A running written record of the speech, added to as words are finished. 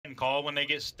call when they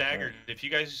get staggered. If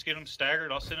you guys just get them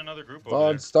staggered, I'll send another group over VOD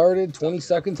there. started. 20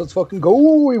 seconds. Let's fucking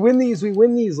go. We win these. We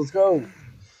win these. Let's go.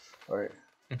 All right.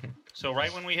 So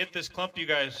right when we hit this clump, you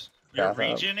guys, you're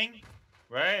regioning,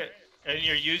 right? And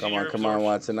you're using your Come on,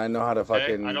 Watson. I know how to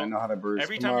fucking. I know how to bruise.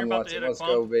 Every come time on, you're about Watson. to hit a Let's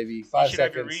clump, go, baby. you 5 should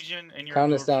have your seconds. region and your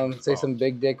Count us down. absorption Say involved. some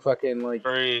big dick fucking like.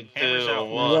 3, 2, Hammers out.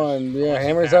 1. Yeah, Once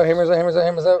hammers you out. pass. Hammers out. Hammers out.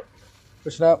 Hammers out.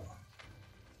 Pushing up.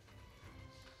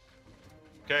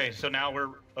 Okay, so now we're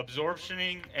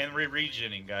absorptioning and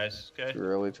re-regioning, guys. Okay. Too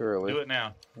early. Too early. Do it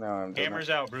now. No, I'm doing Hammers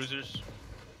out, bruisers.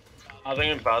 I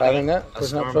think I'm about Having it. that.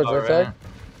 Pushing up towards right side.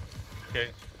 Okay.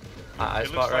 I It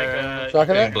spot looks like right.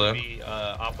 Shocking it? gonna be,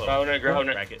 Oppo. Grabbing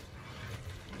it. Bracket.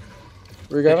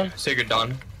 We got him. Sacred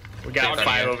Dawn. We got Take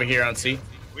 5 that. over here on C.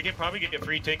 We can probably get a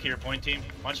free tick here, point team.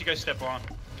 Why don't you guys step on?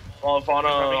 Fall upon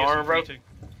Probably get some armor, free bro. tick.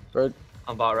 Heard.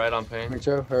 I'm bot right on ping.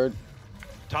 Mitcho. Heard.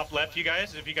 Top left, you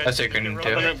guys. If you guys That's just sacred get real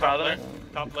too. quick, top Brother.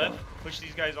 left. Top left. Push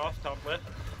these guys off. Top left.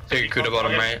 Sacred Kuda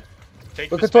bottom right.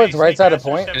 Take Look the at towards space, right take side of master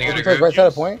point. step Can you on. get a Towards group? right side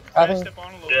of point. Try I to think. step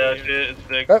on a little Yeah, bit. shit, it's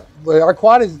sick. Our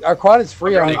quad is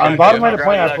free on Good, bottom good. right of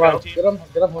point. Our quad. Grab Get him.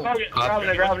 Get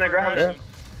him. Grabbing it.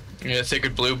 Yeah,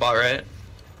 Sacred Blue bot right.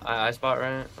 I spot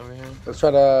right over here. Let's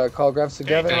try to call grabs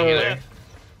together. Can you get left.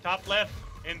 Top left.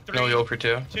 In 3, No heal for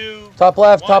 2. 2, Top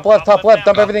left, 1. top left, top left.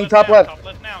 Dump everything top left. Top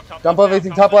left now. Dump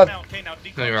everything top left. Okay, now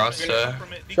Then you're decomp Rasta.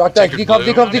 from it. Shock that. Sacred Decomp,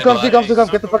 Blue. decomp, decomp, decomp,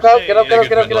 decomp. Get the fuck out. Get up, get up,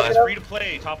 get up, get up, get It's up. free to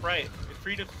play, top right. It's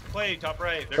free to play, top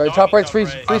right. They're Sorry, dogging top right's free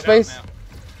right. free Out space. now.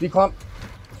 Declump.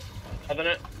 Having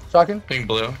it. Shocking. Ping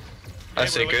blue. Okay,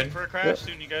 That's we're looking Sacred. for a crash Yep.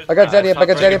 soon, you guys. I got Zeddy up, I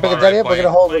got Zeddy up, I got Zeddy up. We're gonna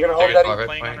hold, we're gonna hold Sacred Daddy.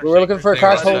 bot right. We're looking for a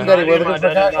crash, hold Daddy. We're looking for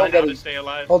a crash, hold Daddy. Stay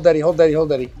alive. Hold Daddy, hold Daddy, hold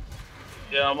Daddy.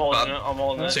 Yeah, I'm holding it. I'm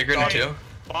holding it. Sacred in 2.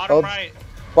 Bottom Hold. right.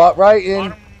 Bot right in.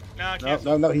 Bottom. No, No,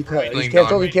 cancel. no, no, he cut. He's Waiting,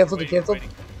 canceled, Don. he canceled, he canceled.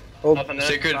 Hold. Nothing in.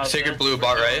 Sacred Nothing in. Blue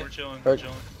bot right. We're chilling. Heard. We're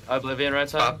chilling. Oblivion right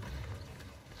side.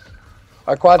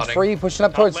 Our quad's Botting. free, pushing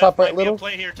up towards top right little.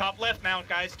 Play here. Top left now,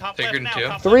 guys. Top Sacred left in now.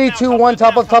 2. Top 3, left 2, now, 1,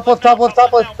 top left, top left, top left,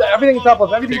 top left. Everything top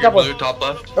left, everything top Sacred Blue left. top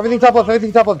left. Everything top left,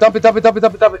 everything top left. Dump it, dump it, dump it,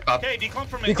 dump it, dump it, dump it. Okay, declump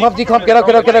from it. Declump, declump, get out,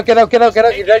 get out, get out, get out, get out, get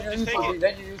out. You're dead, you're Just take useless, it. you're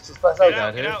dead, you're useless. Pass Get out.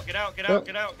 out, get out, get out, get out,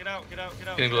 get out, get out, get out, get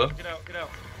out, Getting blue. get out, get out.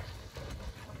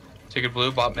 Sacred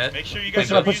Blue bot mid. Make sure you guys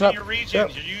Pushing are up, pushing using up. your regions.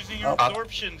 Yep. You're using your Up.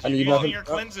 absorptions. I You're need using nothing. your Up.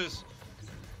 cleanses.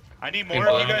 I need more Ping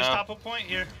of you blue guys now. top of point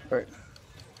here. Right.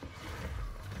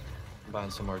 Buying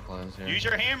some more cleanse here. Use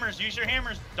your hammers. Use your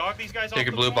hammers. Dog these guys Take off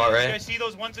a the blue point. bot, You right? guys see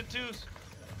those 1s and 2s?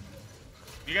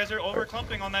 You guys are over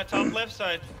clumping on that top left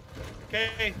side.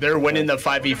 Okay. They're winning the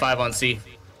 5v5 on C.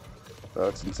 Oh,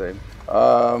 that's insane.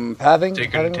 Pathing.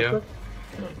 Sacred Pathing in real 2. quick.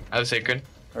 I have Sacred.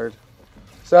 Heard.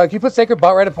 So, can you put Sacred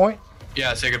bot right at point?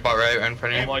 Yeah, Sacred bot right in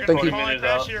front of Okay, you. we're like gonna 20 call it minutes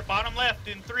crash out. here. Bottom left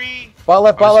in 3, Bot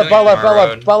left, bot I'm left, bot stealing left, my bot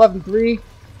left, road. bot left in 3,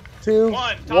 2,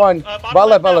 1. 1. Bot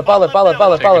left, bot left, bot left, bot left, bot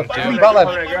left, bot left. Taking Bot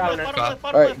left.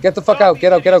 All Alright, get the fuck out,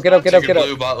 get out, get out, get out, get out, Sacred get out.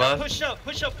 Blue bot left.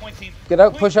 Push up, point team. Get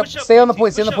out, push up, stay on the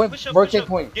point, stay on the point, Push up, rotate push up.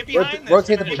 point. Get behind this.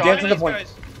 Rotate the We're point, gonna dance to the these point.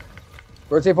 guys.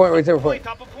 Rotate point, rotate point.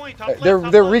 Top of point, top They're left,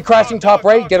 top they're left. recrashing Dog, top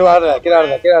right, dog, get dog, out of that, dog, get out of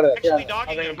that, get out of that, get out Actually, of that.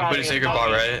 dogging I think him. I'm Putting passing Sacred it.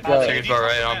 bot right. Yeah. Sacred bot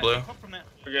right on blue. Come from that.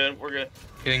 We're good. We're good.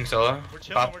 Hitting solo. We're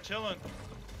chilling, Pop. we're chilling.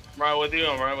 I'm right with you.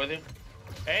 I'm right with you.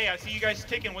 Hey, I see you guys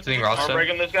ticking. What's Hitting the Rasta. I'm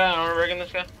breaking this guy. I'm breaking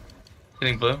this guy.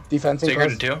 Hitting blue. Defense in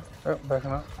Sacred in close. 2. Oh, back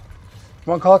him up.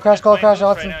 Come on, call a crash, call a crash, Right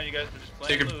Austin. now, you guys are just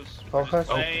playing Sacred. loose. Call We're just crash.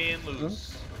 playing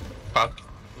loose. Pop.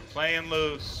 We're playing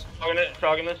loose.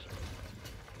 Shocking this.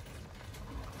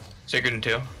 Sacred in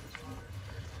 2.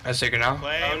 That's Sacred now.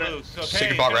 Playing loose. Okay, Sacred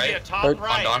it's bot gonna be right. a top Third. On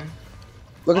right. Dawn.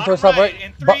 Looking towards top right.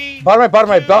 in 3, Bottom right, bottom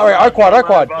right, bottom right. Our quad, our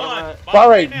quad. Bot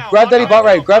right. Grab Daddy, bot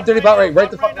right. Grab Daddy, bot right.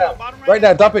 Right the fuck now. Right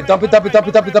now, dump it, dump it, dump it, dump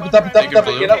it, dump it, dump it, dump it, dump it, dump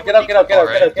it. Get up, get up, get up, get up,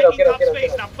 get up, get up, get up, get up,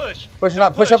 get up. Now push. Pushing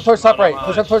up, push up towards top right.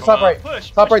 Push up towards top right.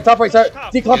 Top right, top right.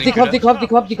 Declump, declump, declump,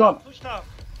 declump, declump. Push top.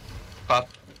 Pop.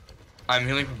 I'm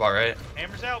healing from bot right.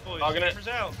 Hammers out, boys. Dogging it. Hammers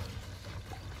out.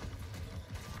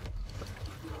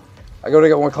 I go to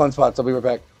get one cleanse spots. I'll be right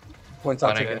back. Points on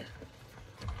Fine, I ticket. get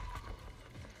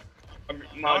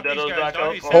My Dog these deado's guys, back dog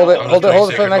up. these Hold it, guys. hold it, hold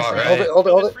it for the Sacred next. bot right. Hold it, hold it,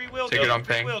 hold it. Free will, Take it Dog, on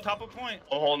free ping. will, top of point.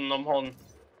 I'm holding. I'm holding.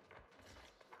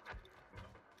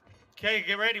 Okay,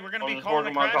 get ready. We're gonna I'm be just calling a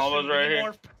working my crash. combos soon.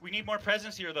 right We need more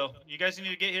presence here, though. You guys need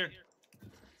to get here.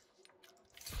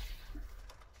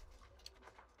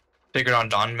 Sacred on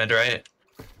Dawn mid right.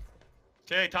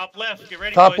 Okay, top left. Get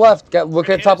ready. Top boys. left. Look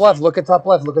at top left. Look at top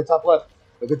left. Look at top left.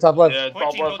 Look at top left. Yeah, Point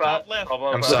top team, go left. top Top left. left.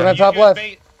 I'm Use sorry. Looking at your top left.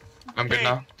 bait. I'm good Okay,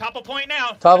 now. top of point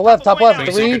now. Top left, top point left.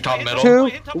 now. Three, Three, top middle. two,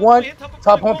 one.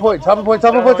 Top one point. Top one point.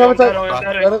 Top one point. Top one point.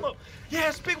 Got it.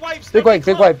 Yes, big wipes. Big white,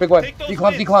 big white, big white. Take those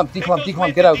Declump, wins. declump, Take declump, those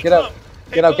declump. wins Get out, and get out. declump.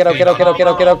 Get out, get out, get out, get out, get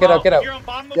out, get out, get out, get out. You're on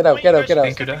bottom of Get out, point, get you out, get guys out.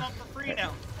 are stepping on for free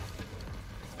now.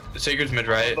 Sacred's mid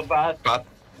right. The bat. Bot.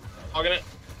 Hogging it.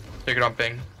 Sacred on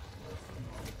ping.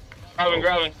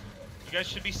 Grabbing. You guys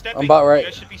should be stepping. I'm bot right. You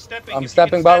guys should be stepping. I'm If you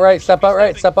stepping can bot step, right. you should Step be out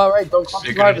right. stepping. Step out right. Don't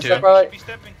Sacred drive. in Step two. out You right. should be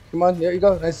stepping. Come on, there you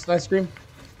go. Nice scream.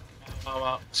 I'm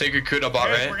out. Sacred Kuda bot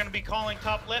Guys, right. we're gonna be calling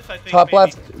top left, I think. Top maybe.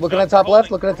 left. Looking No, at top we're left.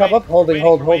 holding. Looking at top left. Holding. We're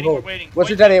Hold. waiting, Hold. we're Hold. waiting. What's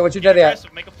your Wait, daddy at? What's your get daddy at?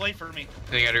 aggressive, make a play for me.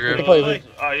 Think I Make a agree. play. Play.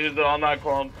 I used it on that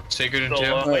clump. Sacred in Still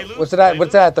two. low. Play loose, What's it at? play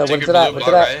What's it at though? loose. What's Sacred it at? blue What's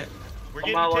bot it at? right. We're I'm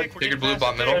getting out, tick, we're Sacred getting blue past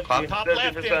bot the middle. tick. Pop. Top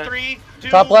left in 50%. 3, 2,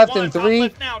 Top left in 1. 3, Top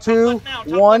left now, 2, top left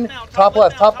now, 1. Top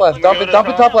left. Top left. Dump it. Dump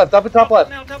it. Top left. Dump it. Top left.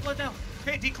 Now, top left now.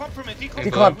 Hey, declump from it. Declump,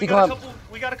 We got a declump. couple.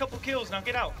 We got a couple kills. Now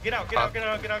get out. Get out. Get out. Get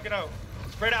out. Get out. Get out.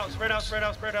 Spread out. Spread out. Spread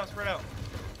out. Spread out. Spread out.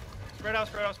 Spread out.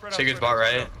 Spread out. Spread out. Sacred's spread out, bot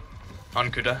spread right. out.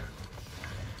 On Kuda.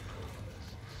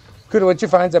 Kuda, what's your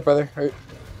finds at, brother?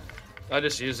 I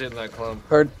just used it in that clump.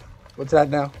 Heard. What's that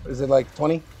now? Is it like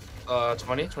 20?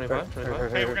 20, 25,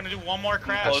 25. Hey, we're gonna do one more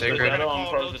crash. Close the We're gonna Dado, call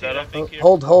close the rotate, Dado. I think, here.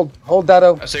 Hold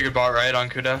Dado. Sacred bot right on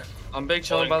Kuda. I'm big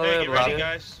chilling, by the Hey, way. get but ready, yeah.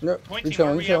 guys. No, Point you team, chilling,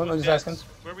 where you we chilling. at I'm with just deaths?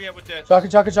 asking. Where we at with that?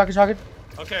 Chocolate.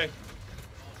 Okay,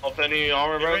 I'll send you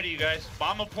armor, get bro. ready, you guys.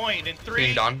 Bottom of point in 3,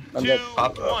 Being done. 2, I'm dead.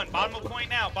 1. Bottom of point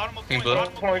now. Bottom of Being point. blue.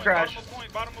 Bottom of Point point. crash. Bottom of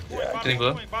point. Bottom of point. Being Bottom blue.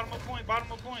 of point. Bottom of point.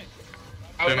 Bottom of point.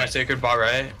 Doing my sacred bot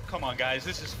right. Come on, guys.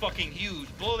 This is fucking huge.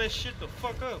 Blow this shit the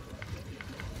fuck up.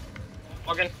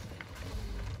 Fucking.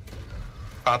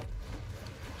 Pop.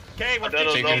 Okay, we're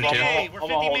Dado's 50 up. manning I'm A. We're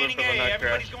gonna 50 hold it manning for the A. next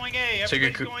Everybody's crash. going A. Take a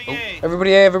Everybody's going A.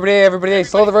 Everybody.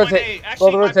 Slow the Everybody's going rotate. A.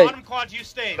 Slow the Actually, my rotate. bottom quad, you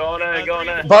stay. Going A, going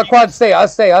A. Bot quad, stay.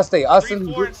 Us stay. Us 3,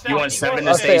 and 4, and 7. You want 7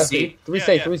 us to stay us C? 3 Yeah,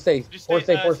 stay. yeah. 3 stay. Just 4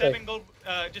 stay. 4 stay. 7 go.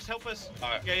 Just help us.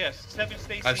 Alright. Yeah, yes. 7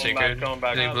 stay That's C. sacred. Going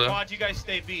back. Being blue. Quad, you guys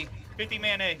stay B. 50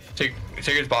 man A.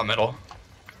 Sacred's bot middle.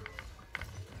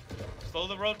 Slow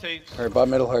the rotates. Alright, bot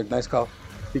middle hard. Nice call.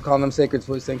 Keep calling them sacreds,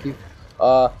 please. Thank you.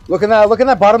 Look at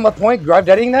that bottom left point. Drive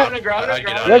deadying that. Grab I'd it,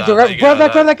 get out grab of it. Yeah,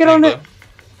 that. grab that. Get on Being it.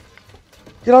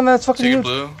 Get on that. It's fucking Sacred huge.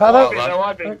 blue. Pile Bot out. left. No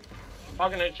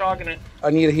wiping. Chalking it. I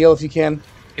need a heal if you can.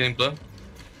 Getting blue.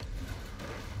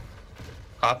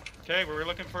 Pop. Okay, we're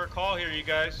looking for a call here, you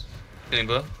guys. Getting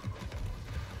blue.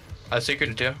 Sacred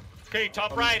in two. Okay,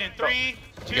 top right in 3,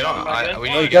 2, Get on. We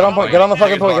one. need Get on point. Get on the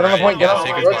fucking Sacred's point. Get on the bot point. Get right. on.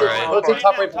 Sacred's bot right. Rotate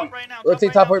top right point. right now,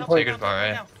 Rotate top top right right now, point. Sacred's bot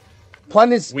right. now.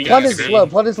 Plun is We got slow.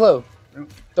 Plun is low.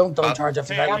 Don't Pop. charge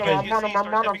after Okay, that. you You guys can- get C,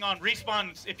 start stepping on.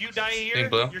 Respawns. If you die Being here,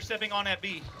 blue. you're stepping on at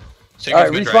B. Sacred's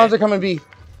Alright, mid respawns right. are coming B.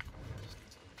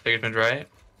 Sacred's mid right.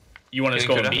 You want us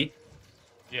going Getting B?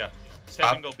 Yeah,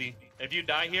 step and go B. If you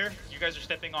die here, you guys are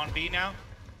stepping on B now.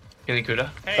 Getting Kuda.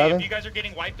 Hey, Seven. if you guys are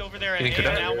getting wiped over there at Getting A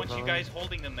good. now, once you guys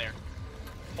holding them there.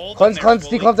 Hold Cleanse, them there cleanse,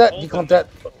 slowly. declump that, Hold declump them.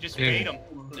 that. Just Getting- bait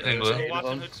them. Getting blue.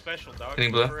 Watson Hood special, dog.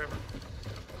 Getting blue. Forever.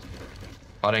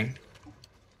 Botting.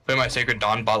 Put my sacred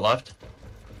Dawn bot left.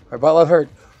 Alright, bot left hurt.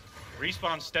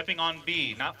 Respawn stepping on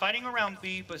B. Not fighting around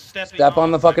B, but stepping Step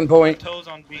on the fucking point. Toes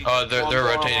on B. They're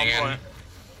rotating in.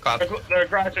 Cop. They're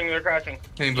crashing.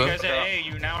 Getting You blue. guys at A,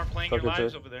 you now are playing your Fuck it,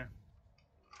 lives sir. over there.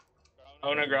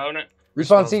 Grabbing it.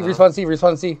 Respawn C.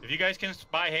 Respawn C. If you guys can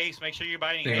buy haste, make sure you're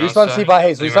buying Yeah. haste. Respawn C by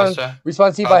haste. Leave Respawn us,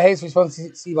 respawn C by haste.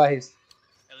 Respawn C by haste.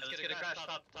 Let's get a crash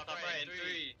top right in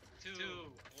 3,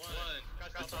 2,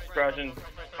 1. Crashing.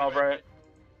 Top right.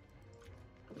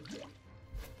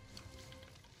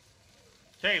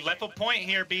 Okay, left of point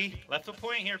here, B. Left of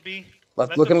point here, B.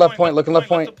 Looking left point. Looking left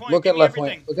point. Look Give at me left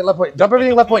everything. point. Look at left point. Dump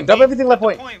everything left point. Dump everything left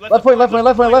point. Left Left point. Left point.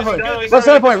 Left point. Left point. Left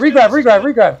side point.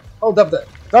 Regrab. Hold up that.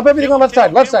 Dump everything on left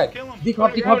side. Left side.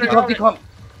 Declump.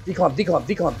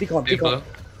 Getting blue.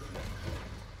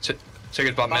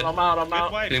 Sacred's bot mid. I'm out.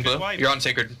 Good wipes, Getting good blue. wipes. You're on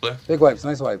sacred blue. Big wipes.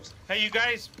 Nice wipes. Hey, you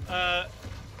guys,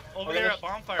 over there at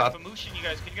Bonfire, Pop. Famushin, you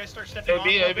guys, can you guys start stepping on AB,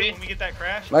 a little bit AB. when we get that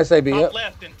crash? Nice AB. Top Yep.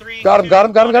 left in 3, Got him. 2, Got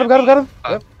him. 1.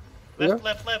 Yep.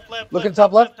 Left. Look at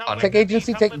top left. Take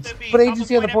agency. Take. Put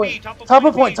agency on the point. Top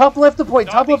of point. Top left the point.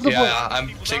 Top left the point. Yeah,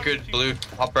 I'm sacred blue.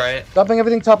 Top right. Dumping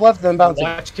everything top left, then bouncing.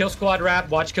 Watch kill squad wrap.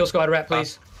 Watch kill squad wrap,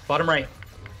 please. Bottom right.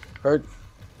 Hurt.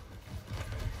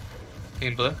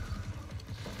 Getting blue.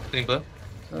 Getting blue.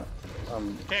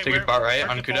 Okay, Take it bot right we're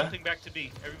on Kuda. defaulting back to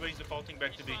B. Everybody's defaulting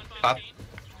back to B. Pop.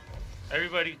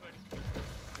 Everybody,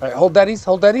 Alright, hold daddies.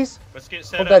 let's get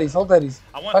set Hold up. daddies.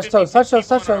 I want Touch 50 toes. Touch people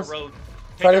toes. on our road.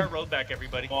 Try Take to- our road back,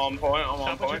 everybody. I'm on point.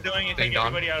 Stop what you're doing and take Ding dong.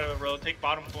 everybody out of the road. Take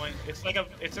bottom point. It's like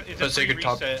it's a Put free sacred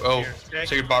top. reset Oh, here, okay?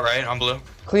 sacred bot right on blue.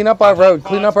 Clean up our road.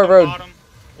 Clean up our road.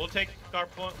 We'll take our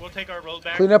point. We'll take our road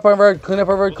back. Clean up our road. Clean up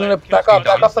our road. Clean up. Back off.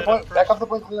 Back off the Set up point. Back off the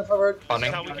point. Clean up our road. This is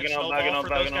Bonding. how we can Backing up, snowball backing up, for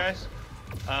those backing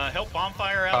up. guys. Help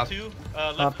Bonfire out Pop. too.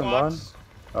 Pop Left and quads.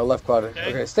 Oh, left quad. Okay.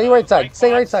 Okay. Stay right side.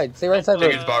 Stay right side. Stay right side road.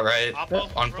 Sacred's bot right. Oppo,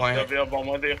 On point. I'm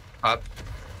with you. Pop.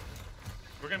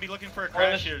 We're gonna be looking for a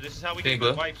crash here. This is how we get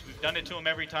the wipes. We've done it to him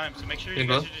every time. So make sure you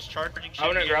guys are just charging shit.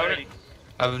 Own it, ground it.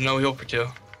 I have no heal for 2.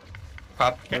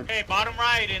 Pop. Okay, bottom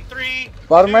right in 3.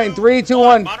 Bottom right in 3, 2,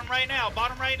 1. Bottom right now.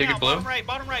 Bottom right Take now. it blue. Bottom right.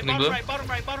 Bottom right. Bottom right. Bottom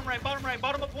right. Bottom right. Bottom right.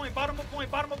 Bottom of point. Bottom of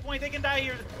point. Bottom of point. They can die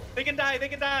here. They can die. They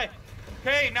can die.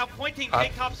 Okay, now pointing.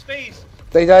 Take top space.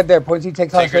 They died there. Pointy, take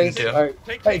top space. Take All right.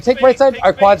 Hey, take right side.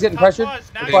 Our quad's getting pressured. Our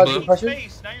quad's getting pressured.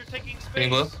 Now you're taking Getting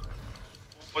blue. space.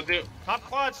 What do? Top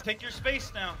quads, take your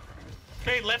space now.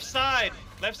 Okay, left side.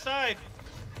 Left side.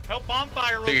 Help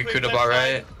bonfire real Take a quick. Kuda Left ball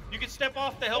side. right. You can step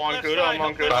off the help I'm on left Kuda, side. I'm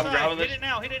on Help Kuda. left I'm side. grabbing Hit this. it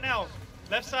now. Hit it now.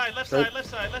 Left side. Left Right. side. Left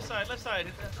side. Left side. Left side.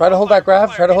 Try to hold that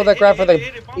grab. Try to hold that grab for the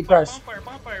Hit it. deep crash.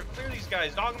 Bonfire. Clear these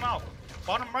guys. Dog them out.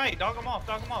 Bottom right. Dog them off.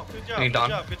 Dog them off. Good job. Hey, Good Don.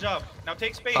 job. Good job. Now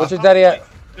take space. What's your Top of daddy point.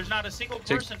 at? There's not a single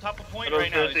Take- person top of point Hello, right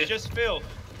now. Thursday. It's just Phil.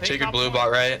 Take your top blue point.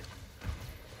 bot right.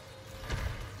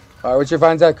 All right, what's your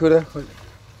vines at, Kuda?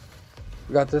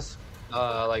 We got this.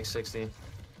 Like 60.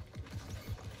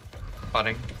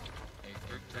 Potting.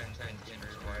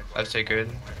 That's sacred.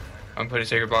 I'm putting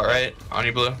sacred bot right. On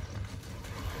your blue.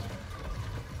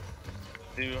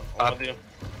 Do. Up. Do.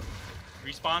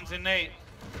 Respawns in Nate.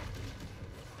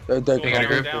 They're They got a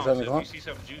group. Down, so if you see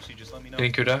something juicy, just let me know.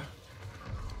 Getting Kuda.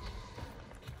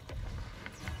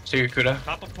 Sacred Kuda.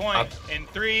 Top of point Up. in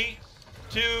 3,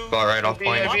 2. Bot right off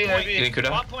point. Heavy, heavy. Getting Kuda.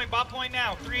 Bot point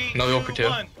now. 3, No, 2, you're for 2.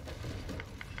 1.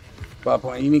 Bot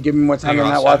point. You need to give me more time You're on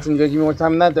that, outside. Watson. You gotta give me more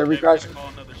time on that. They're We're gonna recrashing. call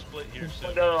another split here, so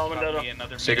I'm done, I'm probably done.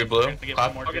 another Sacred minute. blue. We're gonna get Pop.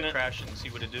 one more Okay. good crash and see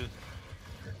what it do.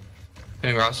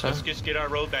 Getting Rasa. Let's just get our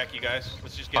road back, you guys.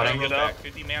 Let's just get our Potting. road Get out. back.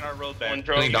 50 man our road back. One If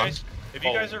drone. you Getting guys, if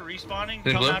you guys are respawning,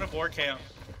 Getting come blue. out of war camp.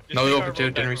 Just No take heal our for 2.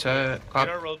 road Didn't back real quick. reset. Get Pop.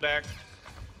 our road back.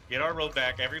 Get our road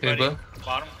back. Everybody, blue.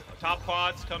 bottom, top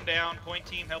quads, come down. Point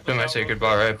team, help Put us my out. sacred Road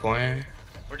bot back. right point.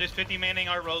 We're just 50 manning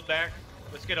our road back.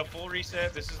 Let's get a full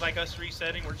reset. This is like us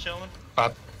resetting. We're chilling.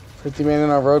 Pop. 50 man in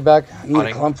our road back. You need a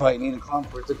Potting. clump fight. You need a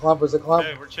clump. Where's the clump? Where's the clump?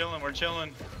 Hey, we're chilling. We're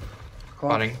chilling.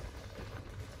 Clump. Potting.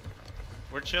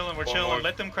 We're chilling. We're One chilling. more.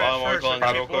 Let them crash One more, first. We're one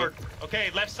gonna more. get bored. Okay,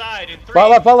 left side in 3. Bot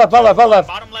left, bot left, bot left, bot left.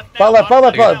 Bottom left now. Bot left, bot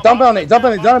left, Bottom bot left. Dump on it, dump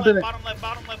on it, now, dump on it. Bottom left,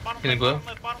 bottom left, bottom Getting left,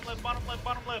 blue. bottom left, bottom left,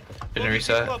 bottom left. Didn't Blow these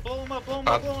reset. people up, blow them up, blow them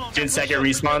Up. up, blow them up. 10 second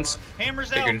respawns. Hammers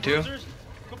Taking out, 2. losers.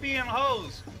 Go be in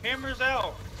hose. Hammers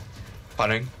out.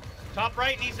 Potting. Top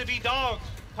right needs to be dogs.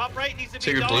 Top right needs to be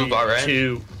Sacred dogs. blue bot right.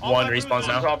 2, All 1 my respawns bruisers-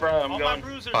 now. Top right. I'm All my going.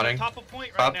 bruisers are Potting. top of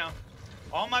point Up. right now.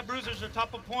 All my bruisers are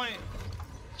top of point.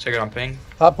 Sacred on ping.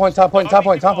 Top point, top point, top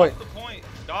point, top point.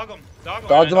 Dog them. Dog them.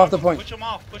 Dog them off the point. Push them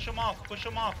off. Push them off. Push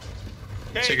them off.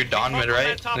 Okay, Take your Don declump mid from right,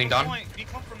 that top lean of Don. point.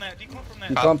 Declump from that. Declump from that.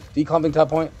 Declump, declumping top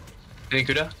point. Getting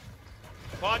Kuda.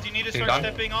 Quad, you need to Lean start Don.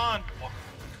 stepping on.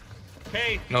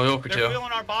 Okay. No heal for They're 2.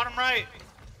 feeling our bottom right.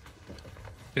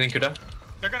 Getting Kuda.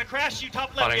 They're gonna crash you top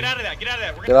left. Potting. Get out of that. Get out of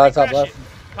that. We're Get gonna out of top recrash left.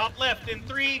 it. Top left in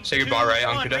 3, Take your 2, ball right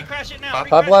on 1. Kuda. Recrash it now. Top.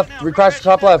 Top left, recrash it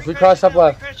top now, left, recrash top it now,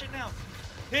 left. Recrash it now.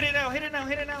 Hit it now. Hit it now.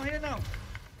 Hit it now. Hit it now.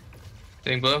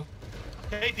 Getting blue.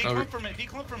 Okay, No, declump from it.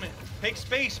 Declump from it. Take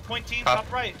space. Point team. Top.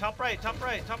 Top right. Top right. Top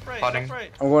right. Top right. Potting. Top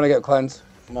right. I'm going to get cleansed.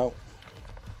 No.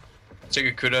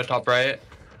 Sacred Kuda top right.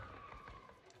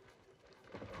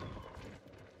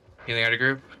 Healing out of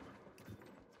group.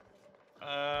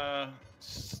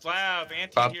 Slav,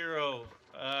 anti-hero.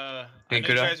 I know you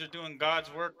Kuda. guys are doing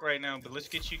God's work right now, but let's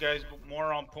get you guys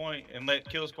more on point and let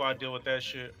Kill Squad deal with that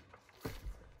shit.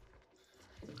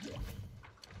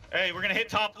 Hey, we're gonna hit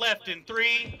top left in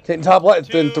 3, Hitting top left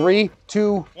in 2, 3,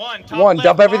 2, 1. 1.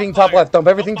 Dump everything top left. Dump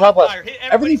everything top left.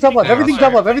 Everything top left. Everything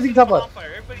top left. Everything top left.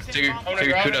 Sacred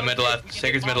Kuda mid left.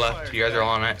 Sacred's mid left. You guys are all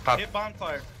on it. Top. Hit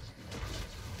bonfire.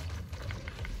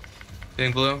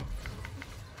 Getting blue.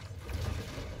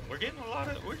 We're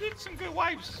getting some good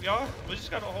wipes, y'all. We just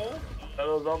gotta hold.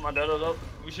 Dedo's up. My dedo's up.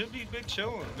 We should be big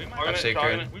chilling. We might. Talking it, sacred.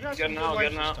 talking it. We got Getting some out, good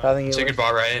getting wipes out. this time. I think you Sacred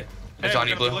ball right. It's Hey, on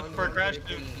you we're gonna be blue. looking for a crash,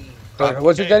 dude.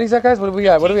 What's your daddy's at, guys? What do we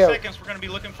got? What do we 15 got? seconds, we're gonna be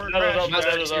looking for a No, no, crash. no, You guys no,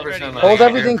 no, get no, ready. no, no. Hold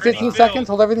everything Ready, 15 Phil. seconds.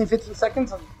 Hold everything 15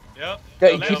 seconds. Yep.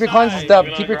 Okay, Left keep your side. cleanses up.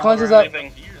 Keep your cleanses up.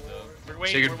 We're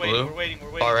waiting, Sacred we're blue. waiting, we're waiting,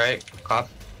 we're waiting. All right. Cop.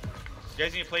 You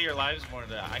guys need to play your lives more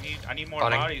than that. I need more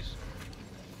Potting. bodies.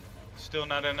 Still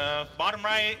not enough. Bottom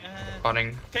right.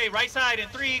 Potting. Okay, right side in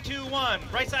 3, 2, 1.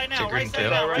 Right side now. Sacred Right side two.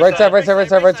 now. Right side, right side, right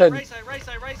side, right side. Right side, right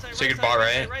side, right side. Sacred right ball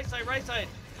side, right. Right side, right side.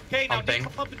 Okay, now Pumping.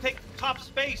 declump up and take top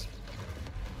space.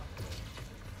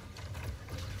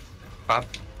 Pop.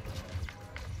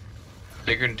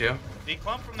 Sacred 2.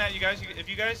 Declump from that, you guys. If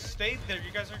you guys stayed there,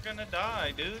 you guys are gonna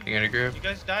die, dude. You got a group. You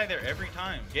guys die there every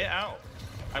time. Get out.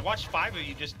 I watched 5 of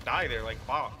you just die there like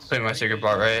bots. Play my sacred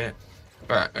ball right.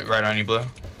 Right on you blue.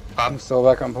 Pop. I'm still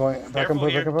back on point. Back on Careful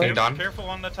point, here. back on point. Don. Careful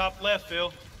on the top left,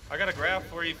 Phil. I got a grab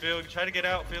for you, Phil. Try to get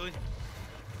out, Philly.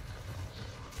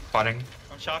 Spotting.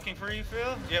 I'm shocking for you,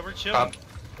 Phil. Yeah, we're chilling. Top.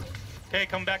 Okay,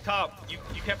 come back top. You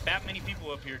kept that many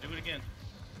people up here. Do it again.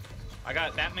 I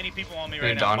got that many people on me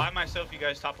right now. Don. By myself, you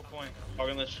guys top a point.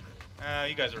 Organist.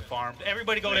 You guys are farmed.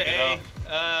 Everybody go to A.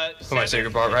 Put my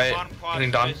sacred bar right.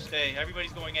 Hitting Don. Stay.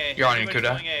 Everybody's going A. You're on in Everybody's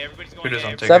Kuda. going A. Everybody's going Kuda's A.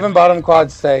 on ticket. 7 bottom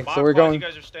quads stay. So we're You going.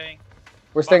 guys are staying.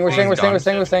 We're staying. We're I'm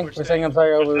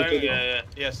sorry. Yeah.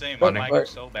 Yeah, same. What? My mic What? is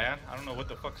so bad. I don't know what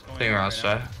the fuck's going Hitting on. Rasta.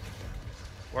 Right now.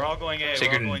 We're all going A.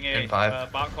 Sacred We're all going A. in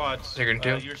 5. Bot quads. Sacred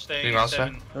in 2. You're staying. Hitting in Rasta.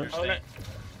 7. You're staying.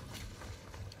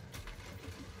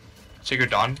 Secret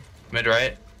Dawn. Mid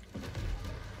right.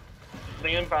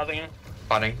 Passing in.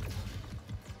 Spotting.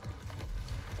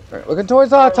 Alright, looking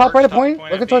towards top right of point.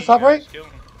 Looking towards top right.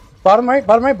 Bottom right.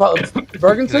 Hitting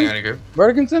Bergenson. on a group.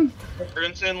 Bergenson.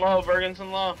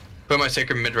 Bergenson low. Put my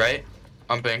sacred mid right.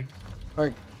 Pumping.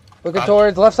 Looking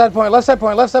towards left side point.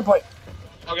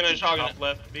 Organist. Top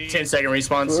left B. 10-second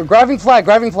respawns. Grabbing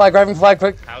flag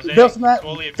quick. How's A? Build some that.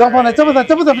 Slowly if Dump you're on it, A. dump on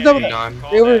that. Hitting Dawn.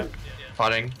 Call They were- that.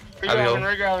 Spotting. Regrabbing, Abiel.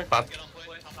 regrabbing. Pop.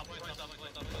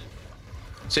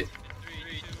 Si-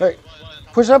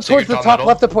 Push up Secret towards the top top middle.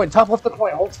 left of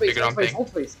point. Hold space. Secret on ping.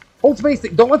 Hold space.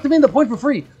 Don't let them in the point for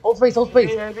free. Hold space. Kill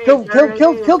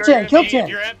Chan. If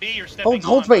you're at B, you're stepping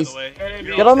Hold on, by the space. way.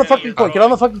 Get on the fucking point. Get on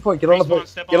the point. Get on the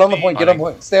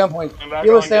point. Stay on point.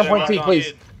 Healer, stay on point too,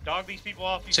 please. Dog these people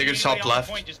off. You Secret see top anybody on the left.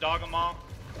 Point, just dog them all.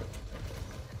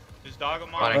 Just dog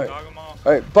them all. Alright. Dog them all.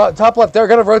 Alright, but top left. They're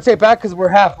gonna rotate back because we're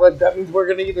half. That means we're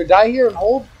gonna either die here and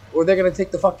hold, or they're gonna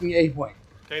take the fucking A point.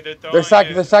 Okay, They're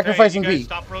sacrificing hey, you B. guys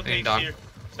stop rotates Done. here.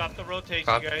 Stop the rotates,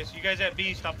 Cop. you guys. You guys at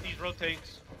B, stop these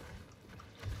rotates.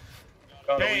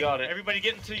 We Okay, got it. everybody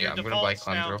get into Yeah, your I'm gonna buy defaults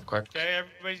clowns now. real quick. Okay,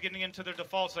 everybody's getting into their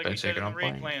defaults like Don't we said take in it the on raid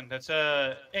point. plan. That's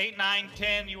 8, 9,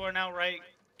 10. You are now right.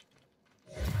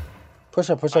 Push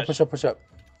up.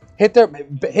 Hit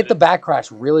the back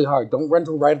crash really hard. Don't run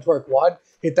to right into our quad.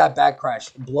 Hit that back crash.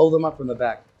 Blow them up from the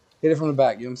back. Hit it from the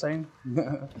back. You know what I'm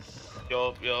saying?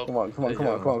 Yup. Come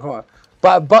on.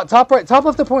 But top right, top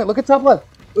left the point. Look at top left.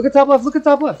 Look at top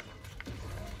left.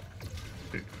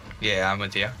 Yeah, I'm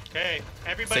with you. Okay,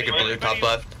 everybody. Sacred blue, top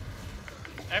left.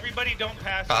 Everybody don't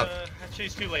pass. Top. Actually,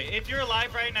 it's too late. If you're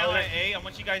alive right now at A, I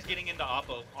want you guys getting into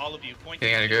Oppo. All of you. Point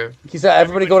Hitting on a group. He said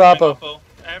everybody go to Oppo.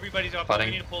 Everybody's Oppo. Putting.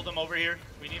 We need to pull them over here.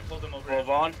 Move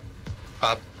on.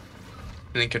 Pop.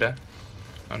 Hitting Kuda.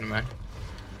 On my.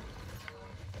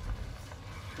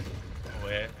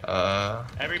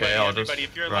 Everybody, okay, I'll just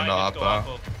if you're run alive, to just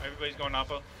go Oppo. Oppo. Everybody's going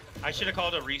Oppo. I should have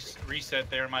called a reset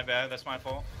there. My bad. That's my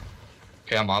fault.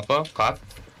 Okay, I'm Oppo. Clap.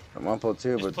 I'm Oppo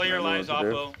too, Just play your lives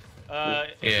Oppo.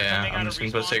 If you're Yeah, coming I'm out just of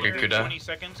gonna put respawn Sacred here in Kuda. 20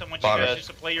 seconds, I want you Bottom. guys just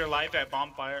to play your live at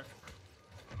Bonfire.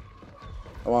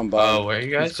 I'm on bottom. Oh, where are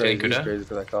you guys? He's crazy, Hitting he's Kuda? crazy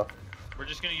for that call. We're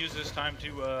just gonna use this time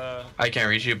to. I can't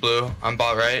reach you, Blue. I'm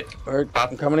bot right. Alright,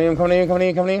 I'm coming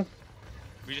in.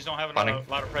 We just don't have a Funny.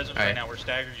 lot of presence right now. We're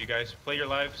staggered, you guys. Play your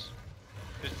lives.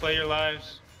 Just play your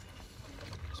lives.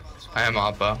 I am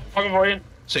Oppo. Fucking for you.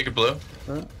 Sacred Blue.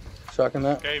 Shocking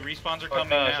that. Okay, respawns are coming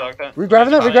now. Shock that.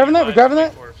 Regrabbing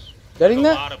that. Getting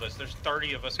There's a that. lot of us. There's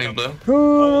 30 of us Hitting coming. Blue.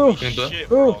 Ooh. Holy Blue. shit,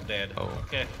 we're all dead. Oh.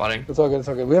 Okay. Spotting. It's all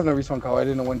good. We have no respawn call. I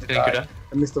didn't know when to Hitting die. Kuda.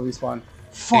 I missed the respawn. Hitting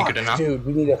Fuck, Kuda now. dude.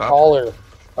 We need a Pop. caller.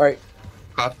 Alright.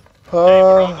 Pop. Okay,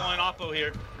 we're all going Oppo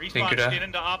here. Think Respawn, Kuda. get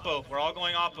into Oppo. We're all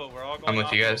going Oppo. I'm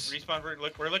with you Oppo. guys. Respawn,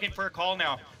 we're looking for a call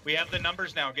now. We have the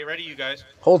numbers now. Get ready, you guys.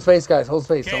 Hold space, guys. Hold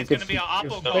space. Okay, Don't it's get gonna be an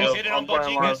Oppo Yup, call. Hit it on I'm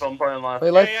playing live. Bojingas. I'm playing live. Play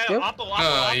Yeah, life. yeah, Yep. Oppo.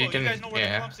 No, You you can- guys know where the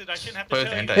yeah. clumps is. I shouldn't have to Put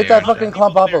tell it you. into Hit Yeah. that fucking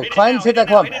clump, Oppo. Hit it Climbs, now, hit that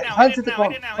clump. hit it now, Climbs, hit hit it the now,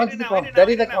 clump. hit it now, Climbs, hit hit it the now, clump. hit it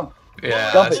Daddy now, that hit it clump.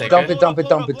 Yeah, Dump it, Sacred. dump it.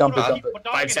 Blow it.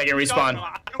 5-second respawn.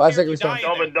 5 second Die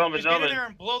respawn. in there. Dump it. Just get in there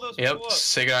and blow those Yep, people up.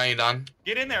 Sacred on you, Don.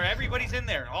 Get in there. Everybody's in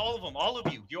there. All of them. All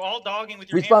of you. You're all dogging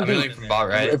with your Respawn hammers B. I'm in looking for there. bot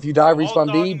right. If you die, All respawn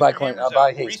dogging B with by your coin. hammers By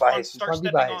out. haste. Respawn, start Respawn B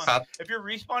stepping by on. haste. Pop. If you're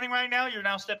respawning right now, you're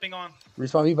now stepping on.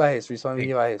 Respawn B by haste. Respawn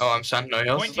B by haste. Oh, I'm stunned. No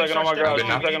heals. Point Second team, on my start grab.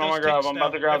 stepping on. 2 second on my Those grab. kicks I'm about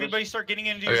now. to grab Everybody this. start getting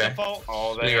into your Okay. default.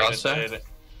 Oh, Hitting Rasta.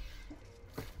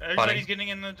 Everybody's getting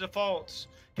in the defaults.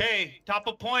 Okay, top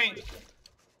of point.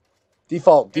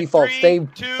 Default. In Default. 3, Stay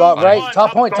 2, bot right. 1.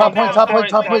 Top point. Top point. Top point.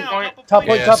 Top point. Top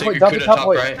point. Yeah, Top Sacred point. Dump it. Kuda, Top top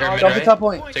point. right, or mid Dump it. right. Top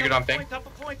point. Take it on ping. Top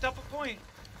of point. Top of point.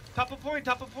 Top of point.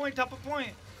 Top of point. Top of point.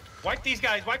 Wipe these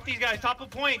guys. Wipe these guys. Top of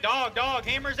point. Dog.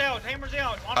 Hammers out. Hammers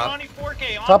out. On Ronnie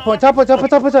 4K. On Top point. Ronnie Top point. Top point.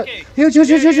 Top point. 4K. Huge. Huge.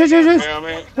 Huge. Huge. Huge. Huge. Yeah,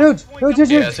 man. Huge.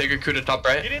 Yeah, Sacred Kuda top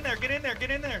right. Get in there. Get in there.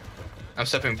 Get in there. I'm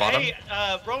stepping bottom. Hey,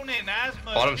 Ronan,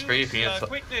 Asthma, Bottom's Dukes, free if you need to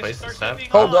quickness, place the start step. stepping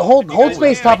Hold. on. Hold. You Hold guys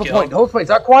space. are Top gonna of point. Hold space.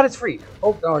 Our quad is free.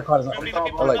 Oh no, our quad is not. be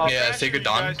looking I for like. top Yeah, action, Sacred you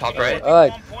Dawn, guys. top You guys right. take I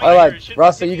like. one point I here. like. It should be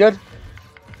Rasta, you good?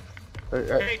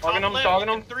 Okay, top Talking him, left talking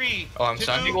in him. 3, Oh, I'm 2,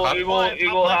 stunned. Eagle, 1, eagle, top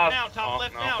eagle left half. now, top Oh,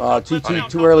 left no. now, Oh, top too- left too- now,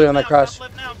 too top early left on that now, crash. Top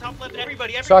left now, top left.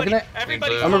 Everybody, Shocking everybody, it.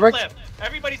 everybody's Blue. top Armor left.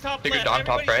 Everybody's top Take your left. Dawn,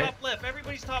 top Everybody's right. top left.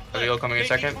 Everybody's top left. Abigail coming in Okay,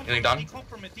 second. declump Healing from Dawn. it, declump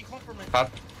from it, declump from it.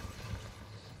 Pop.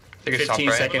 Take a top 15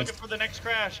 right. We're seconds. looking for the next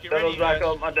crash. Get ready, Deadle's you back guys.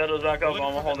 up. My deadle's back We're up. looking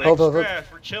I'm for the holding. Hold next on, hold. crash.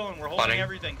 We're chilling. We're holding Funny.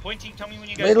 everything. Point team, tell me when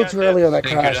you A guys little got too early on that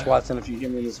depth. Thank you, crash, Jeff. Watson, if you hear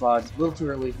me in this VOD. A little too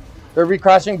early. They're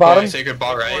recrashing bottom. Sacred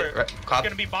ball Go for right. it. Right. It's Clap.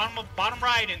 gonna be bottom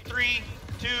right in 3,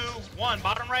 2, 1.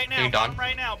 Bottom right now. Healing Bottom Dawn.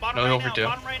 right now. Bottom No, right over now. two.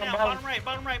 Bottom right now. Bottom right.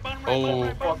 Bottom right. Bottom right. Oh. Bottom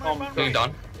right. Bottom right. Bottom Healing right.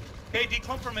 Dawn. Okay,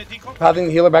 declump from it. Declump. Pathing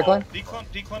the healer backline. Declump.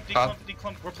 Declump. Pop. Declump.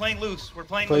 Declump. We're playing loose. We're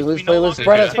playing Play loose. loose, We play no loose. longer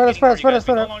Spread need it, tick spread it, spread it, anymore, you spread it, guys.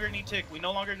 spread We it. no longer need tick. We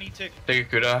no longer need tick.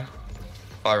 Take a Kuda.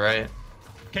 Far right.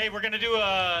 Okay, we're gonna do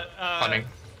a Hunting.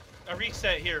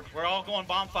 reset here. We're all going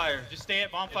bonfire. Just stay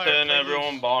at bonfire. Send and play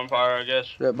everyone loose. bonfire, I guess.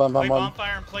 Yeah, bum, Play bum, bum.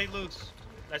 bonfire and play loose.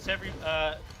 That's every.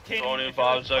 10, Only if you're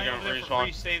 5 playing second over there for respawn.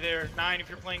 free, stay there. 9, if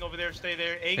you're playing over there, stay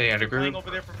there. 8, Hey, if under you're playing group.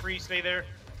 over there for free, stay there.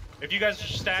 If you guys are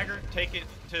staggered, take it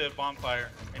to bonfire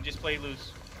and just play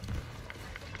loose.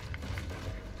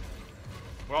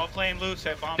 We're all playing loose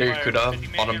at bonfire. There you could have, 50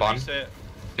 minute bottom bottom. reset.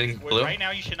 Getting blue. Right now,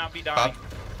 you should not be dying.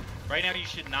 Right now, you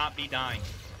should not be dying.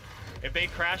 If they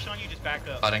crash on you, just back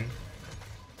up. Hunting.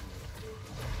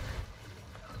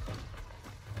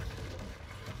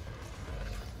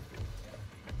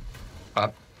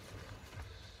 Pop.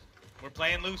 We're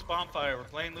playing loose bonfire. We're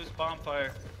playing loose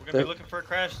bonfire. We're gonna be There- looking for a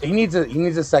crash. He needs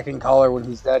a second caller when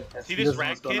he's dead. See He this doesn't know rat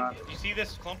what's going kid? on. You see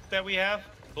this clump that we have?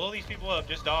 Blow these people up.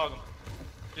 Just dog them.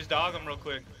 Just dog them real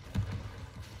quick.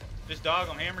 Just dog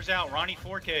them. Hammers out. Ronnie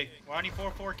 4K. Ronnie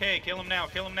 4K. Kill him now.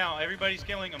 Kill him now. Everybody's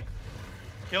killing him.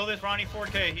 Kill this Ronnie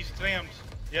 4K. He's spammed.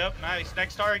 Yep, nice.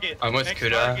 Next target. I'm with Next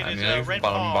Kuda. target I'm is healing from Red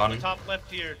bottom Ball, bottom. the top left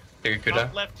here. Take a Top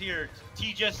Kuda. left here.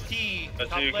 T just T. That's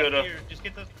Top you, left Kuda. here. Just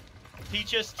get the T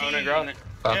just T. I'm gonna ground it.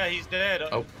 Yeah, he's dead.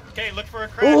 Oh. Okay, look for a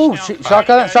crash Ooh, now. shotgun Alright, that,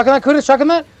 guys. shotgun that, Kuda, shotgun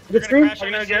that. You're Good gonna screen. crash on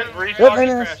I'm gonna this get hill. restock. We're gonna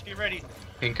Yep, crash. Get ready.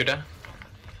 King Kuda.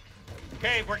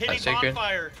 Okay, we're hitting That's sacred.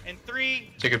 bonfire in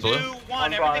 3, Take 2, it blue.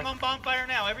 1. Bonfire. Everything on bonfire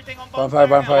now. Everything on Bonfire,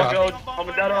 bonfire. bonfire. Now. Go. Everything on I'm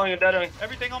bonfire dead now. on you, dead on you.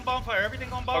 Everything on bonfire.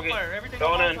 Everything on bonfire. Everything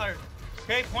Going on in. bonfire.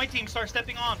 Okay, point team, start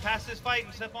stepping on. Pass this fight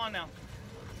and step on now.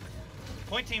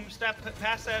 Point team, step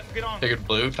past that and get on. Take a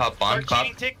blue. Top bond. Start Clap.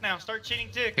 cheating tick now. Start cheating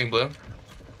tick. King blue.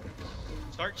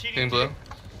 Start cheating King tick. blue.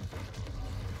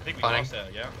 I think we Fighting. lost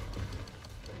that, yeah?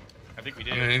 I think we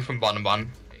did. I'm healing from bottom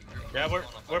bottom. Yeah,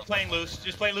 we're playing loose.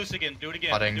 Just play loose again. Do it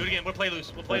again. Putting. Do it again. We'll play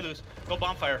loose. We'll play loose. Go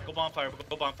bonfire. Go bonfire.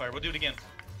 Go bonfire. We'll do it again.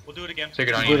 We'll do it again. Take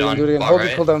it on Do you, it again, Don. do it again. Ball Hold the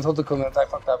right. cooldowns, hold the cooldowns. I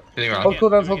fucked up. Healing Do it around. Hold again,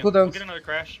 cooldowns, do it hold again. cooldowns. We'll get another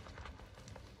crash.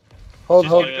 Hold,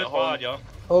 Just hold. get a good Hold. VOD, y'all.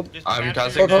 Hold. Just I'm match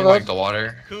casting it. Hold, from hold. like the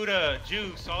water. Kuda,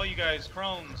 Juice, all you guys,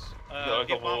 Crones, Got a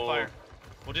get couple- bonfire.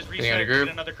 We'll just Getting out reset of and group.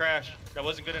 get another crash. That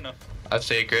wasn't good enough. That's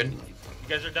sacred. You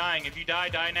guys are dying. If you die,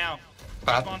 die now.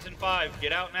 Pop. Spawns in 5.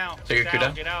 Get out now. Take a Get Kuda.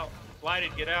 out. Get out.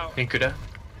 Lighted. Get out. King Kuda.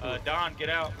 Don, get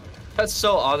out. That's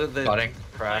so odd that they Botting.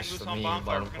 crashed Loose with on me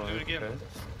bonfire. bottom We're gonna do it point. again. Okay.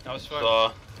 That was fun.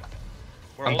 So,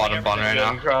 We're I'm holding bottom bottom right everything. now.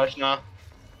 getting crashed now.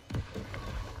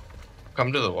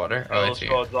 Come to the water. Oh, I Yellow see.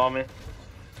 squad's on me.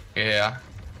 Yeah.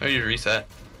 Maybe you reset.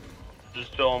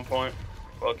 Just still on point.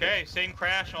 Okay, same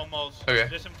crash almost. Okay.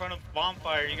 Just in front of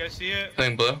bonfire. You guys see it?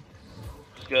 Playing blue.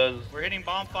 These guys. We're hitting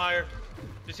bonfire.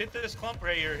 Just hit this clump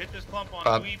right here. Hit this clump on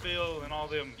Pop. Louis Bill and all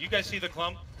them. You guys see the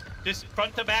clump? Just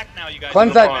front to back now, you guys. Cleanse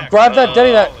Go that, back. grab that,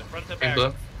 Jenny that. Solid, front to King back.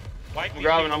 blue. Wipe these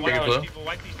grabbing, people, I'm wipe grabbing. these people,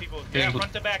 wipe these people. Getting Yeah, blue.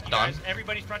 front to back, you Done. guys.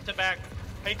 Everybody's front to back.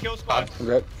 Hey, kill squad. Pop.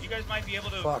 Okay. You guys might be able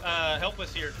to Fuck. help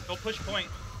us here. Go push point.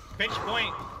 Pinch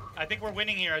point. I think we're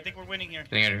winning here. I think we're winning here.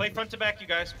 Getting under. Play front to back, you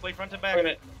guys. Play front to back. Fucking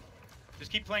it.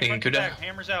 Just keep playing Taking front to Kuda. back.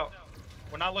 Hammers out.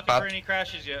 We're not looking Pop. for any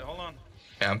crashes yet. Hold on.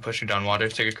 Yeah, I'm pushing down water.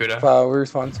 Take a Kuda. We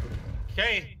respond.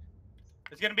 Okay.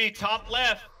 It's gonna be top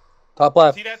left. Top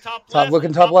left. See that top Top, left?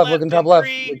 looking top left, looking top in left.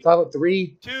 3, Look top left.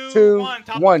 3, 2, 2, 1.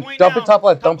 Top 1. point Dump now. it top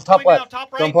left. Dump top point now. left.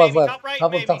 Top right, Dump baby. left. Top right,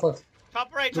 Top baby. left. Top left.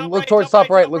 Top right, top Look right, towards top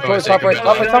right. Look top towards right. top right.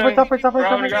 Top right. Top right. Top right. Top right.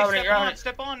 Top Ground right. it, ground it, Step ground on, it.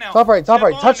 step on now. Top right. Top Step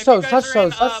right. on. Touch If toes. you Touch guys are in,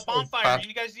 toes. Touch toes. bonfire. Pop.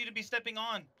 You guys need to be stepping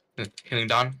on. Healing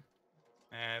Don.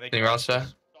 They Healing Rasta.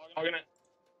 Talking it.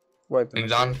 Wait. Healing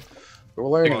Don. We're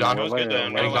learning. Done. We're That was good learning. though. We're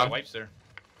No Healing Don. wipes there.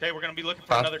 Okay, we're gonna be looking for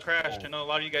Pop. another crash. I know a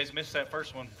lot of you guys missed that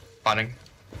first one. Spotting.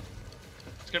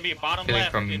 It's gonna be a bottom Hitting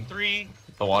left from in 3,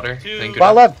 the water. 2, Healing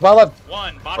Ball Kuda. left. Ball left.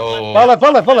 1. Bottom Oh. left. Ball left.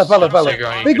 Ball left. Ball left. Ball left. Ball Bottom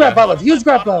left. left. Big grab. Ball left. Bottom Huge left,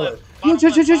 grab. Ball bottom left. left, Huge. bottom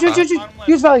left, Huge bottom left.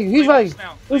 Use value. Use Play value. loose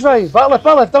now. Use value. Ball left.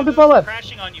 Ball left. Dump it. Ball left.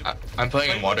 Crashing on you. I'm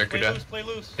playing in water, Play Kuda. loose, play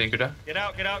loose. Healing Kuda. Get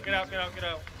out, get out, get out, get out, get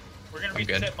out. We're gonna I'm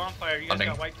good. reset bonfire. You guys Funding.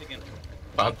 got wiped again.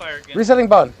 Pop. Bonfire again. Resetting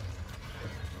bond.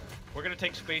 We're gonna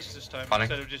take space this time Funding.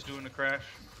 instead of just doing the crash.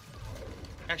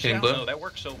 Actually, I Blue? don't know. That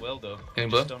works so well though. Getting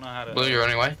I blue? just don't know how to. Blue, you're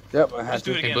running away. Yep, I had Let's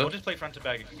do to. it again. Blue? We'll just play front to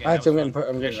back again. I had to. I'm That was getting, fun.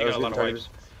 I'm Yeah, getting, she I was got a lot getting of targeted.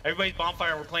 wipes. Everybody's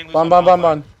bonfire. We're playing loose Bon, on bon, bon,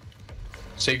 bonfire. bon.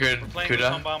 Sacred We're playing loose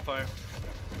on Kuda. bonfire.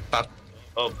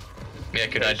 Oh, Yeah,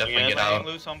 Kuda, Yeah, definitely yeah, get We're playing out.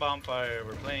 loose on bonfire.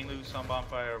 We're playing loose on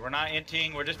bonfire. We're not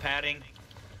inting. We're just padding.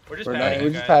 We're just We're padding. not- we're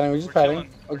just guys. padding, we're just padding. chilling.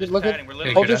 We're Okay, just look at- padding. We're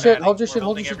literally hold your just shit, padding. hold your We're shit, hold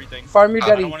holding your shit. everything. Farm your I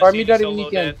daddy, don't wanna farm see your any daddy solo when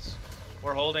you can. deaths.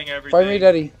 We're holding everything. Farm your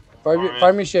daddy. Alright.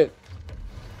 Farm your shit.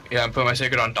 Yeah, I'm putting my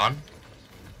sacred on Dawn.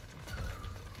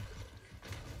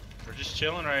 We're just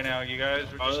chilling right now, you guys.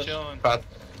 We're just chilling. Path.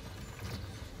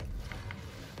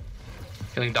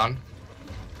 Killing Dawn.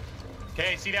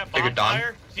 Okay, see that Take it, Don.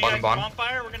 bonfire? See Bottom that bond.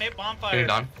 bonfire? We're gonna hit bonfire. Killing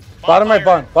Dawn. Bottom right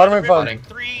bond, bottom right bond.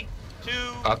 3, 2,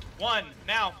 Up. 1.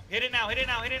 Now. Hit it now, hit it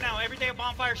now, hit it now. Everything on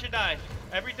bonfire should die.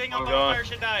 Everything on I'm going. bonfire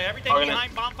should die. Everything I'm gonna-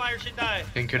 behind bonfire should die.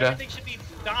 Killing Kuda. Everything should be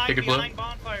dying Take it, Blue. behind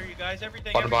bonfire, you guys.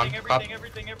 Everything, Bottom bond.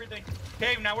 everything.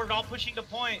 Okay, now we're all pushing the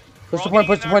point. Push We're the all point,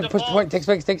 push the getting in our point, push the default. point. Take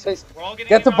space, take space. We're all getting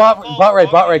Get in the our bot, default. bot right, We're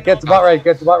all bot right. getting Get in the our bot right, default.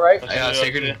 get the bot right. Let's Yeah, do it,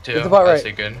 sacred yeah. too. Get the bot right.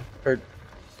 Sacred. Hurt.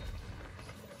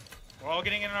 We're all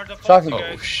getting in our default, Shocking. you Oh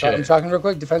guys. I'm shit. shocking real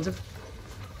quick. Defensive.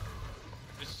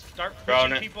 Just start Throwing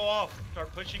pushing it. people off.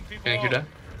 Start pushing people Killing off. Kuda.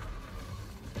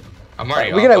 I'm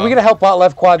already We gotta help bot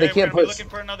left quad. They Okay, can't we're gonna be push. looking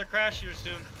for another crash here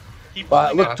soon. Keep Bot-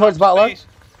 holding look up towards top bot left. space.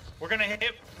 We're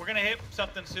gonna hit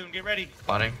something soon. Get ready.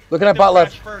 Spotting. Looking Let at them bot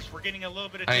left. crash first. We're getting a little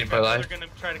bit of I need to team play members. live. They're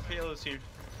gonna try to kill us here.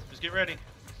 Just get ready.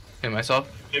 Hit myself.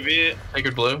 Maybe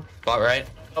Sacred blue. Bot right.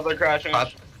 other crashing.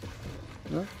 Bot.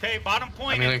 Okay, bottom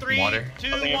point I'm in healing 3, water. 2,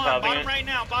 I think 1. I'm Bottom it. right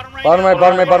now. Bottom right Bottom now. right,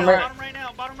 bottom right, bottom right. Bottom right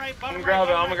now. Bottom right. Bottom I'm right. gonna grab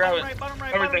it, Bottom I'm gonna right. grab it. Bottom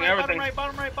right. Everything, Bottom everything. right.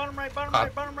 Bottom right. Bottom right. Bottom Up.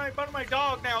 right. Bottom right. Bottom right.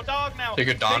 Dog now. Dog now. Take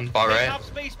it, Don. Take- Bot take right. top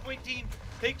space point team.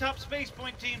 Take top space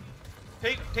point team.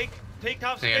 Take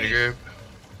top Staying in a space. group.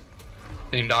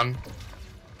 Hitting Dawn.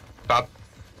 Top.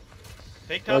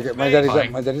 Take top Okay, space. my daddy's up.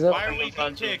 Fine. My daddy's up. Why are we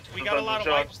being ticked? We got a lot of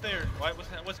Shot. wipes there.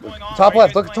 What's going on? Top Why are you left.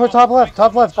 guys Look playing towards all top the left. wipes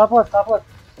Top so left. much? Top left. Top left.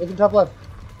 Looking top left.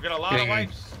 We got a lot of Hitting.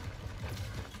 wipes.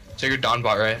 Sacred Dawn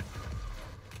bot right.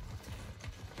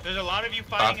 There's a lot of you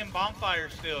fighting in bonfire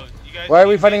still. You guys. Why are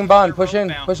we you guys fighting in are bond? their Push road in.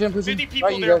 now. Push in. Push in. 50 people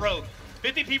Right, you their guys. road.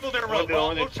 50 people their We'll road. do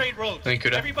We'll it. trade roads. Think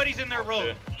Kuda. Everybody's in their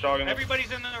road. Shocking.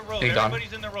 Everybody's in their road. Think Don.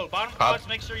 Everybody's in their road. Bottom Pop. spots,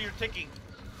 make sure you're ticking.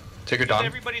 Sacred Just Dawn.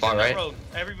 everybody's Bot in right. their road.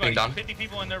 Everybody. Think Don. 50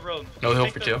 people in their road. No Just hill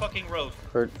take for their two. fucking road.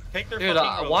 Hurt. Take their Dude,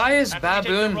 fucking road. why is After you take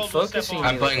their Baboon road, we'll step focusing over.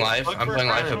 I'm playing live. Look I'm for a playing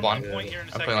live crash at on one. one point here in a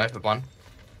I'm second. playing live at one.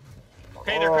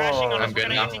 Okay, they're crashing on us. I'm We're good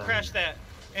gonna now. anti-crash that.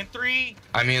 In 3,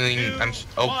 I'm healing. 2,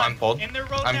 Oh, 1. I'm pulled. In their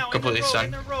road I'm now. completely in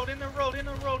stunned. their road. In their road. In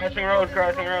their road. In Crashing their road, road.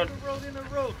 crashing In road. their road. In their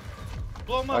road.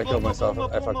 Blow 'em up. I blow killed 'em up, myself. blow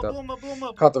 'em up, I blow 'em fucked up, up. blow 'em up, blow 'em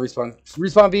up. Caught the respawn.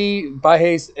 Respawn B, buy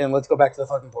haste, and let's go back to the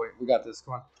fucking point. We got this.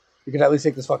 Come on. We can at least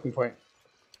take this fucking point.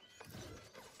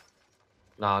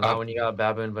 Nah, not when you got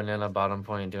Baboon Banana bottom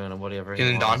point doing whatever he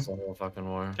Killing wants Don. the whole fucking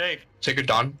war. Okay, Sacred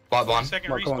Dawn. Bot one. second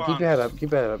Come on, come on. respawn. Keep your head up.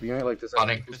 Keep your head up. You ain't like this.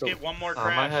 Spawning. Let's get one more Ah,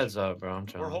 crash. my head's up, bro. I'm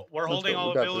We're, trying. we're Let's holding go. all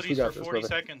We got this. abilities We got for this, 40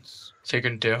 brother. seconds.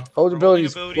 Sacred 2. Hold We're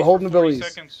abilities. holding We're holding for 40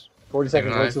 abilities. seconds. 40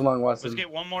 seconds. Way Nice. too long, Let's Watson. get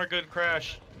one more good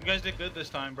crash. You guys did good this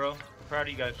time, bro. Proud of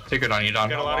you guys. Sacred on you, Dawn.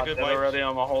 Got a lot of good Dead wipes. already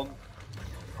on my hold.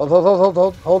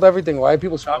 Hold everything. Why are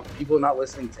people shot? People not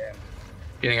listening to him.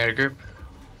 Getting out of group.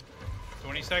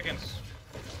 20 seconds.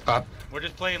 Pop. We're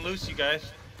just playing loose, you guys.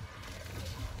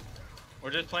 We're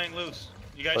just playing loose.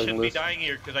 You guys Playing shouldn't loose. be dying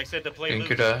here because I said to play Think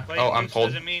loose. coulda- Playing oh, I'm loose cold.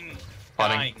 doesn't mean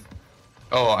Spotting. dying.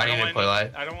 Oh, I don't need to want play any-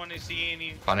 live. I don't want to see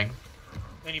any Spawning.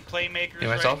 playmakers Me,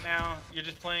 right myself? now. You're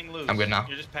just playing loose. I'm good now.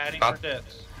 You're just padding Stop. for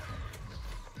deaths.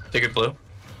 Sacred blue.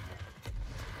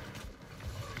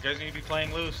 You guys need to be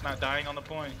playing loose, not dying on the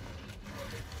point.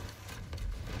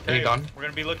 Getting done. We're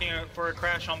gonna be looking for a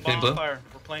crash on Getting blue. bonfire.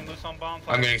 We're playing loose on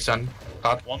bonfire. I'm getting stunned.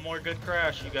 Pop. One more good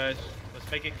crash, you guys. Let's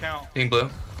make it count. Getting blue.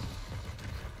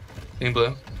 Getting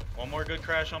blue. One more good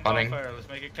crash on Spawning. bonfire. Let's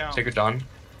make it count. Sacred Dawn.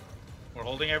 We're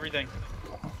holding everything.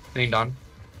 Getting Dawn.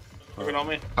 Looking on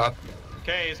me. Pop.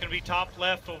 Okay, it's gonna be top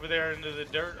left over there into the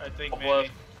dirt, I think, Top maybe.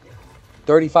 left.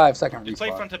 35-second Just play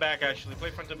respawn. front to back, actually. Play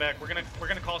front to back. We're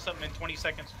gonna call something in 20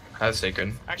 seconds. That's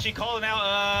sacred. Actually, call it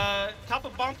out. Top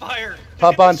of bonfire. Just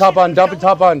Top hit the on, top shit. on, dump it,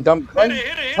 top on, dump. Hit it, hit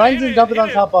it, hit Cleanse it, and dump it hit on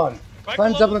it. top on. Right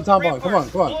Cleanse, below dump it on top the on. Come on,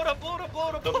 come on. Blow it up, blow it up, blow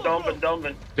it up, blow it Dumping, up.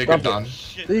 dumping. Sacred Dump it. Dawn.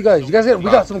 Shit, There you guys. You guys so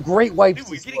we got some great wipes. Dude,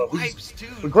 we're this getting low. wipes too.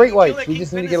 We're great Dude, wipes. like We King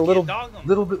just need to Venice get a can't dog 'em.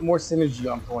 little bit more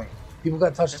synergy on point. People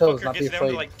got touch That toes, fucker not be gets down to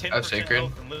afraid. like 10% That's sacred.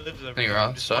 health and lives think you're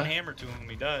off, just son. one hammer to him,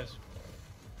 he dies.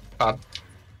 Pop.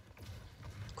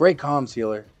 Great comms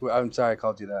healer. I'm sorry I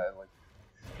called you that. Like,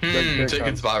 Good Sacred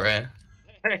times. spot, right?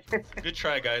 Good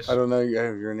try, guys. I don't know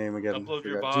your name again. Upload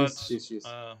your Forgot. bots. Juice, juice.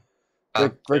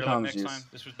 Better Great luck comms, next juice. time.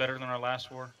 This was better than our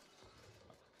last war.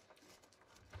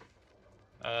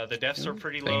 The deaths are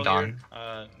pretty Getting low here.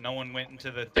 done. No one went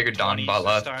into the Take her down, 20s bot this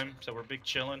left. time, so we're big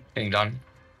chilling. Getting done.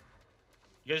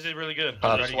 You guys did really good. Uh, I'm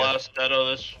proud Just of you guys. last dead of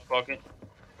this fucking.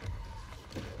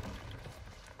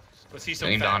 Let's see some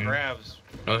Getting fat done. grabs.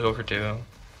 No heal for 2.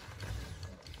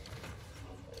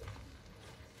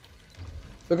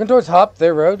 Looking towards top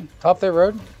their road. Top their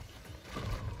road.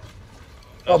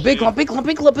 Oh, big clump, big clump,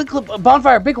 big clump, big clump.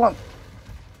 Bonfire, big clump.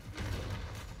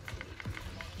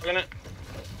 Fucking it.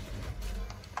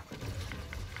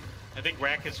 I think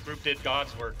Racket's group did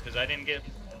God's work because I didn't get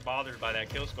bothered by that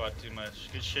kill squad too much.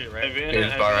 Good shit, right? Heavy in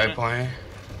Here's it. bar Heavy in right it. point.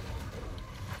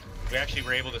 We actually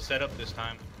were able to set up this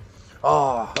time.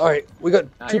 Oh, all right. We got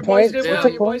 2 points. We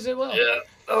took points. did well. Yeah,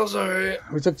 that was alright.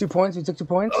 We took 2 points. We took 2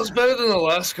 points. That was better than the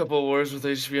last couple of wars with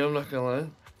HP, I'm not gonna lie.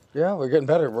 Yeah, we're getting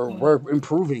better. We're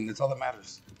improving. That's all that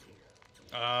matters.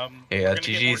 We're Yeah, gonna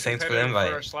get more GG, thanks for the competitive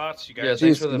invite. our slots, you guys. Yeah,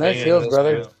 thanks for the Nice ban, heals, that's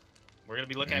brother. good. We're gonna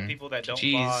be looking at Mhm. people that don't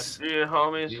GG's. Yeah,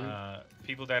 homies. VOD,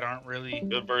 people that aren't really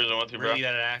Good version with you, bro. really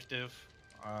that active.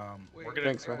 We're gonna.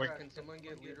 Thanks, man. we're- Can someone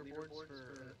get leaderboards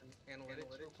for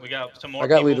analytics? we got some more I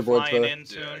got people leaderboards, flying brother. in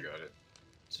soon.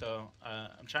 So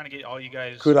I'm trying to get all you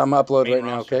guys. Could I'm upload main right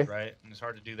now, rosters, okay? Right, and it's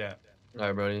hard to do that.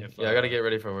 Alright, buddy. If, Yeah, I gotta get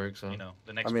ready for work, so. You know,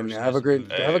 the next. I mean, person have a is great,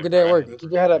 who's- Hey, have a good day at work. Brandon.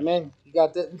 Keep your head up, man. You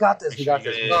got this. We got this. We got Make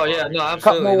this. sure you Oh guys- yeah, no, Couple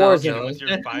absolutely. more not, wars you in know. with your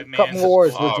 5-man Couple more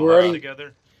wars, squad but we're already-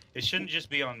 together. It shouldn't just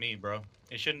be on me, bro.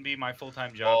 It shouldn't be my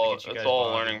full-time job All- to get you it's guys. all a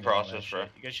bothered learning and doing all that process, shit. bro.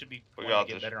 You guys should be We wanting got to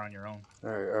get this. better on your own. All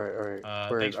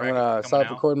right. Word. Thanks, I'm Racket, gonna for stop coming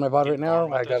out. recording my VOD right Getting now.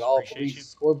 farmed I with got us. all Appreciate 3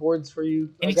 scoreboards for you.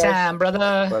 guys. Anytime,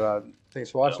 brother. But thanks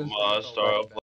for watching. Start up